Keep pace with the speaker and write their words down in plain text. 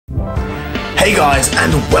Hey guys,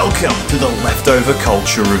 and welcome to the Leftover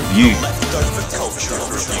Culture Review.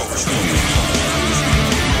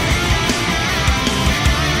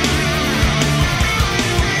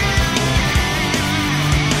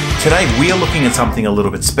 Today we are looking at something a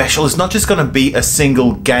little bit special. It's not just going to be a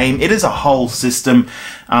single game, it is a whole system.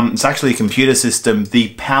 It's actually a computer system, the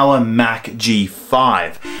Power Mac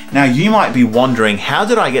G5. Now you might be wondering, how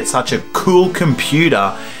did I get such a cool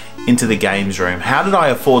computer into the games room? How did I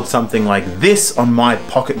afford something like this on my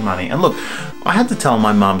pocket money? And look, I had to tell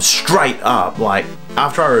my mum straight up, like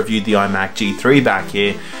after I reviewed the iMac G3 back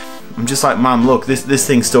here, I'm just like, Mum, look, this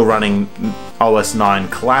thing's still running OS 9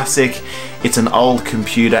 Classic. It's an old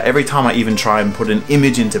computer. Every time I even try and put an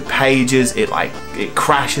image into Pages, it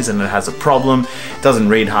crashes and it has a problem. It doesn't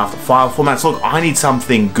read half the file formats. Look, I need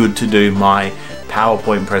something good to do my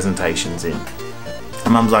PowerPoint presentations in.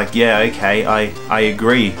 And Mum's like, yeah, okay, I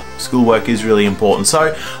agree. Schoolwork is really important.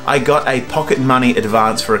 So I got a pocket money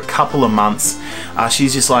advance for a couple of months.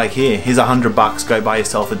 She's just like, here's $100, go buy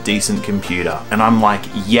yourself a decent computer. And I'm like,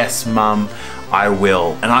 yes, Mum, I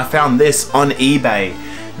will. And I found this on eBay,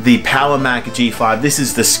 the Power Mac G5. This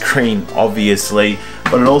is the screen, obviously,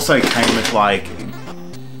 but it also came with like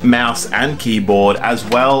mouse and keyboard, as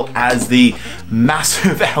well as the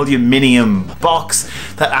massive aluminium box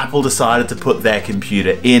that Apple decided to put their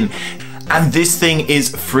computer in. And this thing is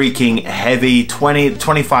freaking heavy,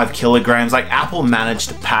 25 kilograms. Like, Apple managed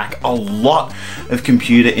to pack a lot of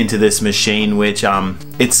computer into this machine, which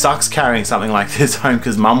it sucks carrying something like this home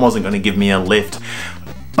because Mum wasn't going to give me a lift,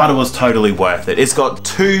 but it was totally worth it. It's got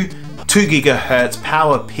two gigahertz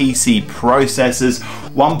Power PC processors,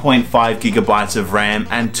 1.5 gigabytes of RAM,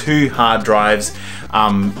 and 2 hard drives,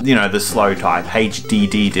 you know, the slow type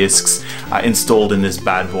HDD discs installed in this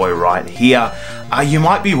bad boy right here. You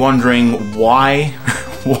might be wondering why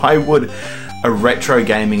would a retro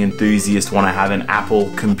gaming enthusiast want to have an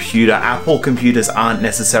Apple computer? Apple computers aren't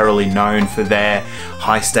necessarily known for their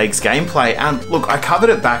high stakes gameplay. And look, I covered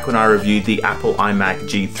it back when I reviewed the Apple iMac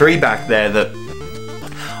G3 back there, that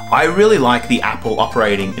I really like the Apple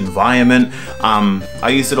operating environment. I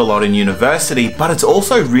use it a lot in university, but it's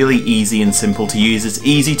also really easy and simple to use. It's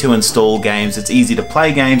easy to install games, it's easy to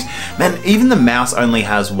play games. Man, even the mouse only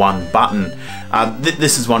has one button.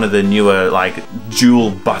 This is one of the newer like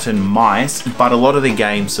dual button mice, but a lot of the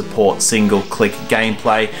games support single click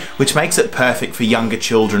gameplay, which makes it perfect for younger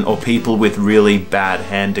children or people with really bad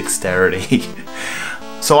hand dexterity.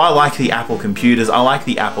 So I like the Apple computers, I like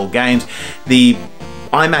the Apple games. The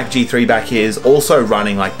iMac G3 back here is also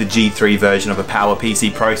running like the G3 version of a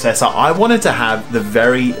PowerPC processor. I wanted to have the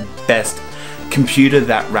very best computer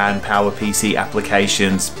that ran PowerPC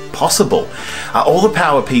applications possible. All the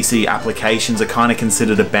PowerPC applications are kind of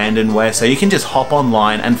considered abandonware, so you can just hop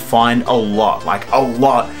online and find a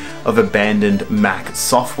lot of abandoned Mac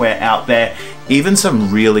software out there, even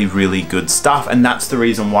some really, really good stuff, and that's the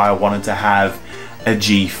reason why I wanted to have a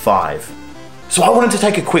G5. So I wanted to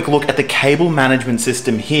take a quick look at the cable management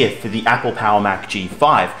system here for the Apple Power Mac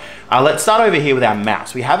G5. Let's start over here with our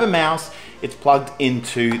mouse. We have a mouse, it's plugged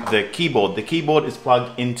into the keyboard. The keyboard is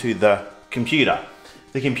plugged into the computer.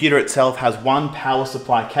 The computer itself has one power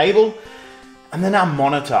supply cable, and then our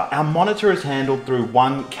monitor. Our monitor is handled through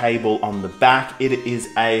one cable on the back. It is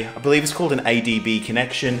I believe it's called an ADB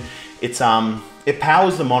connection. It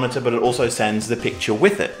powers the monitor, but it also sends the picture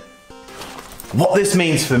with it. What this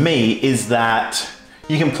means for me is that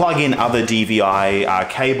you can plug in other DVI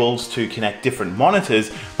cables to connect different monitors,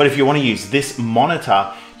 but if you want to use this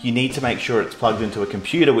monitor, you need to make sure it's plugged into a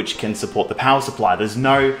computer which can support the power supply. There's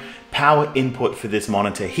no power input for this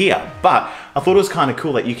monitor here, but I thought it was kind of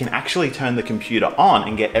cool that you can actually turn the computer on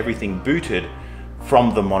and get everything booted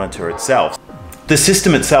from the monitor itself. The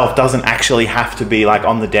system itself doesn't actually have to be like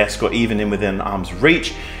on the desk or even within arm's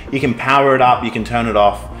reach. You can power it up, you can turn it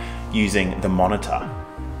off using the monitor.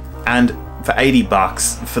 And for 80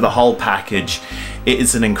 bucks for the whole package, it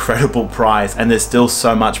is an incredible price, and there's still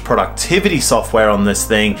so much productivity software on this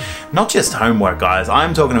thing. Not just homework, guys.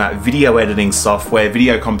 I'm talking about video editing software,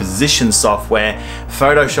 video composition software,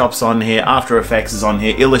 Photoshop's on here, After Effects is on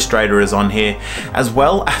here, Illustrator is on here, as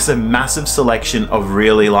well as a massive selection of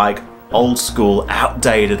really like old school,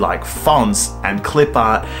 outdated like fonts and clip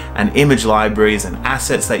art and image libraries and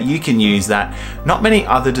assets that you can use that not many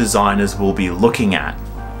other designers will be looking at.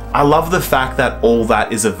 I love the fact that all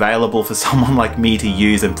that is available for someone like me to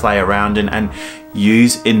use and play around in and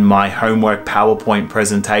use in my homework PowerPoint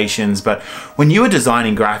presentations. But when you were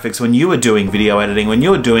designing graphics, when you were doing video editing, when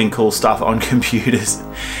you were doing cool stuff on computers,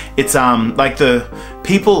 it's like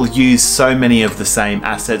people use so many of the same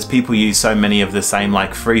assets, people use so many of the same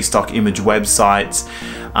like free stock image websites.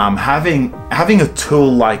 Having a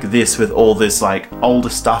tool like this with all this like older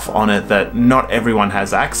stuff on it that not everyone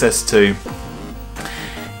has access to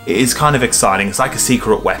is kind of exciting. It's like a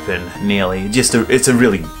secret weapon, nearly. It's a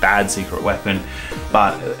really bad secret weapon.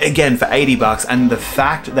 But again, for 80 bucks, and the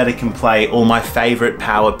fact that it can play all my favorite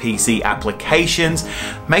PowerPC applications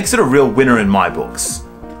makes it a real winner in my books.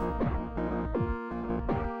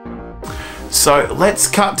 So let's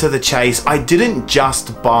cut to the chase. I didn't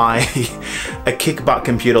just buy a kick-butt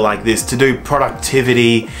computer like this to do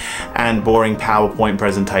productivity and boring PowerPoint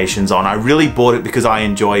presentations on. I really bought it because I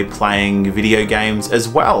enjoy playing video games as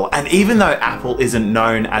well. And even though Apple isn't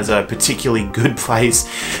known as a particularly good place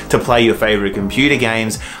to play your favorite computer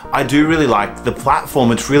games, I do really like the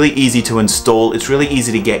platform. It's really easy to install, it's really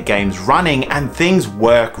easy to get games running, and things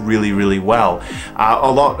work really, really well.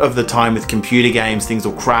 A lot of the time with computer games, things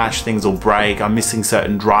will crash, things will break, I'm missing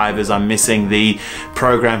certain drivers, I'm missing the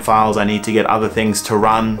program files I need to get other things to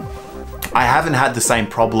run. I haven't had the same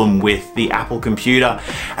problem with the Apple computer,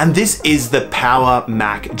 and this is the Power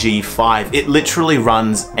Mac G5. It literally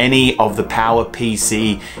runs any of the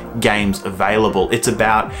PowerPC games available. It's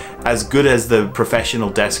about as good as the professional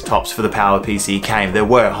desktops for the PowerPC came. There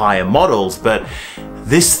were higher models, but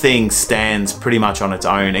this thing stands pretty much on its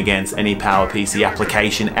own against any PowerPC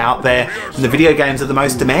application out there. And the video games are the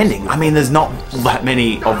most demanding. I mean, there's not that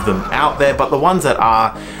many of them out there, but the ones that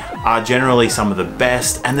are generally some of the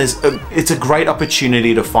best, and it's a great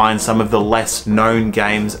opportunity to find some of the less known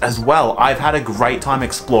games as well. I've had a great time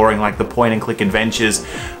exploring like the point and click adventures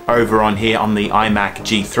over on here on the iMac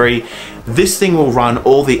G3. This thing will run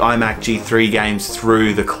all the iMac G3 games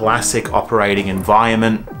through the classic operating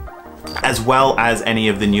environment, as well as any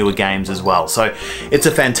of the newer games as well. So it's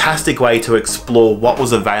a fantastic way to explore what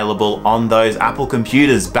was available on those Apple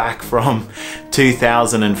computers back from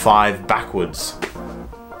 2005 backwards.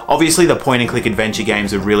 Obviously, the point and click adventure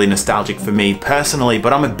games are really nostalgic for me personally,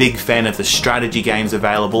 but I'm a big fan of the strategy games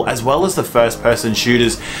available, as well as the first person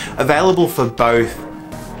shooters available for both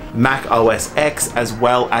Mac OS X as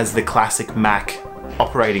well as the classic Mac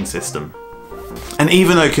operating system. And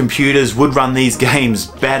even though computers would run these games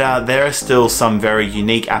better, there are still some very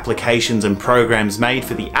unique applications and programs made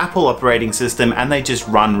for the Apple operating system, and they just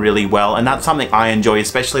run really well. And that's something I enjoy,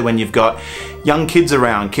 especially when you've got young kids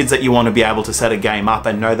around, kids that you want to be able to set a game up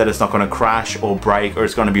and know that it's not going to crash or break, or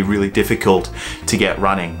it's going to be really difficult to get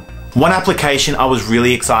running. One application I was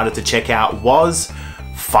really excited to check out was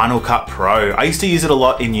Final Cut Pro. I used to use it a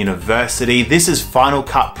lot in university. This is Final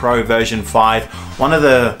Cut Pro version 5, one of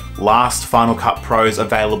the last Final Cut Pros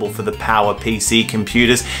available for the PowerPC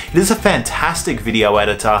computers. It is a fantastic video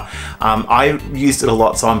editor. I used it a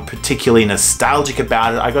lot, so I'm particularly nostalgic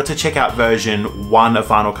about it. I got to check out version 1 of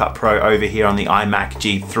Final Cut Pro over here on the iMac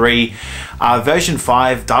G3. Version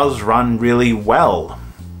 5 does run really well.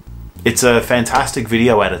 It's a fantastic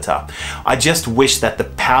video editor. I just wish that the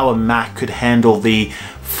Power Mac could handle the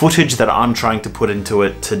footage that I'm trying to put into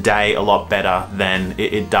it today a lot better than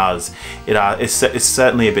it does. It's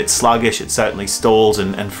certainly a bit sluggish, it certainly stalls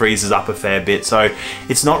and freezes up a fair bit, so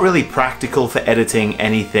it's not really practical for editing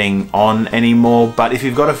anything on anymore. But if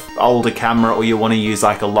you've got an older camera or you want to use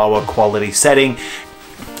like a lower quality setting,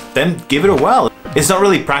 then give it a whirl. It's not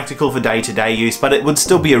really practical for day-to-day use, but it would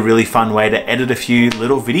still be a really fun way to edit a few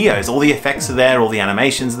little videos. All the effects are there, all the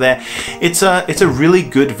animations are there. It's a really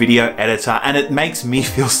good video editor, and it makes me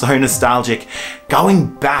feel so nostalgic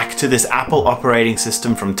going back to this Apple operating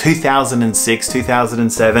system from 2006,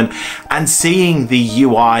 2007, and seeing the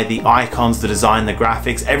UI, the icons, the design, the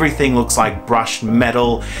graphics. Everything looks like brushed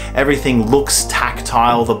metal, everything looks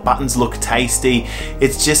tactile, the buttons look tasty.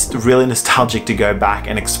 It's just really nostalgic to go back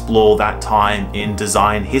and explore that time in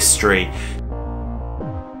design history.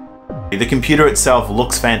 The computer itself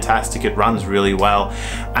looks fantastic, it runs really well,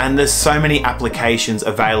 and there's so many applications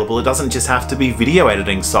available. It doesn't just have to be video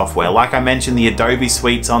editing software. Like I mentioned, the Adobe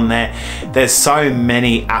suite's on there. There's so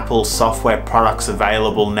many Apple software products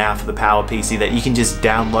available now for the PowerPC that you can just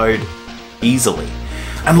download easily.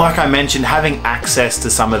 And like I mentioned, having access to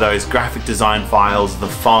some of those graphic design files, the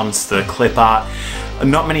fonts, the clip art,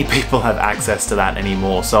 not many people have access to that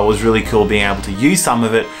anymore, so it was really cool being able to use some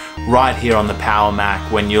of it right here on the Power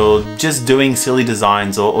Mac when you're just doing silly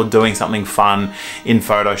designs or doing something fun in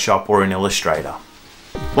Photoshop or in Illustrator.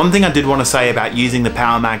 One thing I did want to say about using the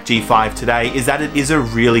Power Mac G5 today is that it is a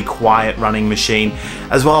really quiet running machine.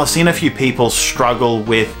 As well, I've seen a few people struggle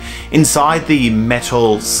with inside the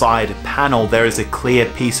metal side panel there is a clear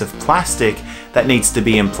piece of plastic that needs to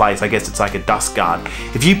be in place. I guess it's like a dust guard.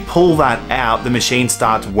 If you pull that out, the machine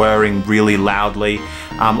starts whirring really loudly.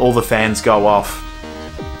 All the fans go off.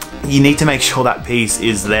 you need to make sure that piece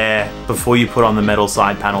is there before you put on the metal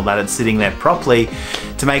side panel, that it's sitting there properly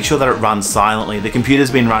to make sure that it runs silently. The computer's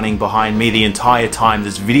been running behind me the entire time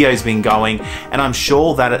this video's been going, and I'm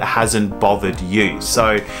sure that it hasn't bothered you.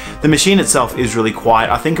 So the machine itself is really quiet.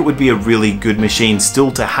 I think it would be a really good machine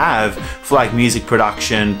still to have for like music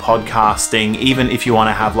production, podcasting, even if you want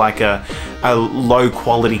to have like a low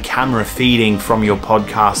quality camera feeding from your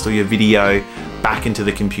podcast or your video back into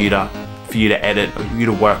the computer for you to edit or you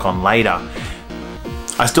to work on later.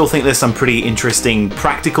 I still think there's some pretty interesting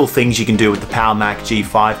practical things you can do with the Power Mac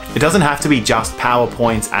G5. It doesn't have to be just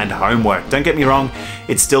PowerPoints and homework. Don't get me wrong,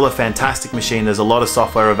 it's still a fantastic machine. There's a lot of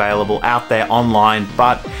software available out there online,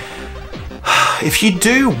 but if you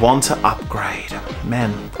do want to upgrade,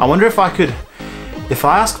 man, I wonder if I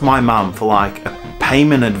asked my mum for like a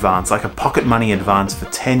payment advance, like a pocket money advance for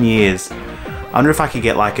 10 years, I wonder if I could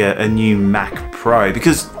get like a new Mac Pro,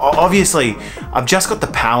 because obviously I've just got the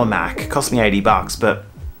Power Mac. It cost me 80 bucks, but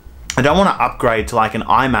I don't want to upgrade to like an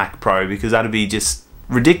iMac Pro because that'd be just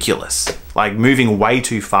ridiculous. Like moving way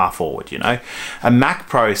too far forward, you know? A Mac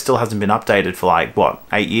Pro still hasn't been updated for like, what,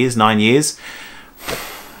 8 years, 9 years?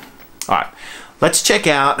 All right, let's check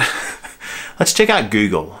out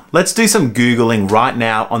Google. Let's do some Googling right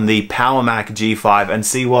now on the Power Mac G5 and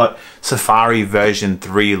see what Safari version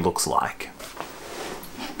 3 looks like.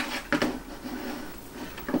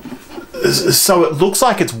 So it looks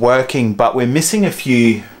like it's working, but we are missing a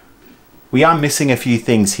few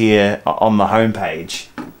things here on the home page.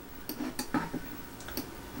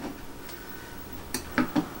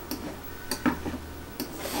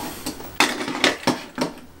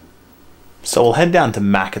 So we'll head down to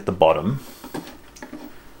Mac at the bottom.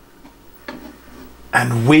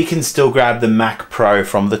 And we can still grab the Mac Pro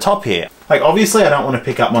from the top here. Like obviously I don't want to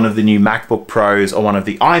pick up one of the new MacBook Pros or one of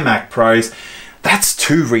the iMac Pros. That's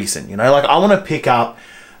too recent, you know? Like I want to pick up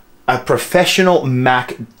a professional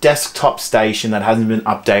Mac desktop station that hasn't been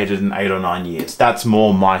updated in 8 or 9 years. That's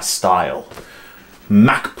more my style.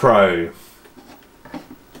 Mac Pro.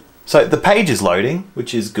 So the page is loading,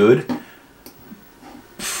 which is good.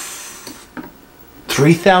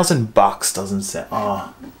 3,000 bucks doesn't sound,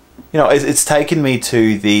 oh. You know, it's taken me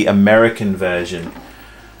to the American version.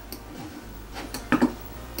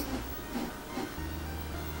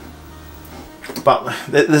 But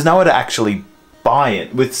there's nowhere to actually buy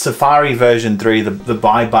it. With Safari version 3, the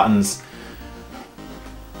buy buttons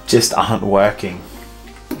just aren't working.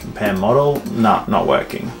 Compare model, no, not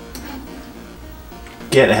working.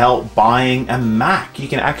 Get help buying a Mac. You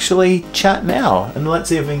can actually chat now, and let's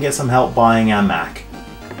see if we can get some help buying our Mac.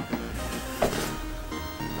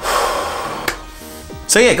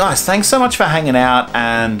 So yeah guys, thanks so much for hanging out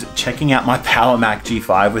and checking out my Power Mac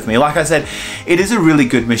G5 with me. Like I said, it is a really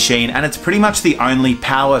good machine and it's pretty much the only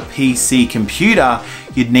Power PC computer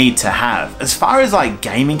you'd need to have. As far as like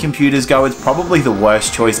gaming computers go, it's probably the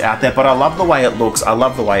worst choice out there, but I love the way it looks, I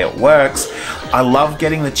love the way it works. I love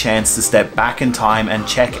getting the chance to step back in time and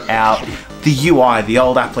check out the UI, the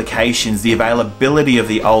old applications, the availability of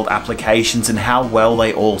the old applications and how well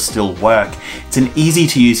they all still work. It's an easy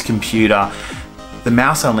to use computer. The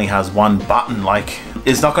mouse only has one button. Like,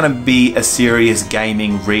 it's not going to be a serious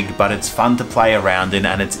gaming rig, but it's fun to play around in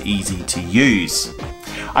and it's easy to use.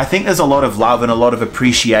 I think there's a lot of love and a lot of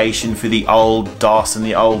appreciation for the old DOS and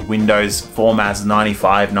the old Windows formats,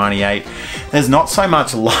 95, 98. There's not so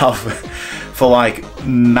much love for like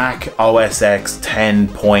Mac OS X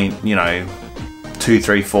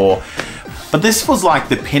 10.234. But this was like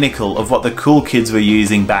the pinnacle of what the cool kids were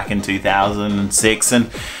using back in 2006,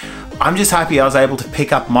 and I'm just happy I was able to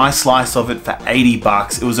pick up my slice of it for 80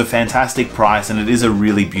 bucks. It was a fantastic price and it is a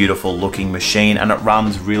really beautiful looking machine and it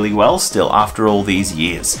runs really well still after all these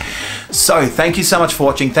years. So thank you so much for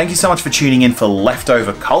watching. Thank you so much for tuning in for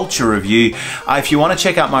Leftover Culture Review. If you want to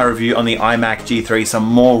check out my review on the iMac G3, some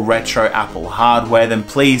more retro Apple hardware, then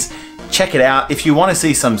please check it out. If you want to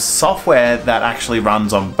see some software that actually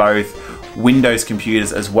runs on both Windows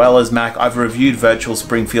computers as well as Mac, I've reviewed Virtual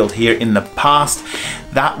Springfield here in the past.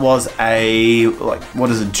 That was a, like, what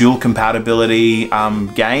is it, dual compatibility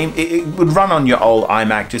game. It would run on your old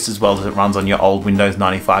iMac just as well as it runs on your old Windows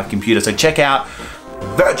 95 computer. So check out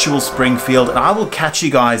Virtual Springfield and I will catch you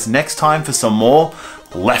guys next time for some more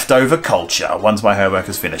Leftover Culture once my homework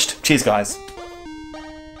is finished. Cheers guys.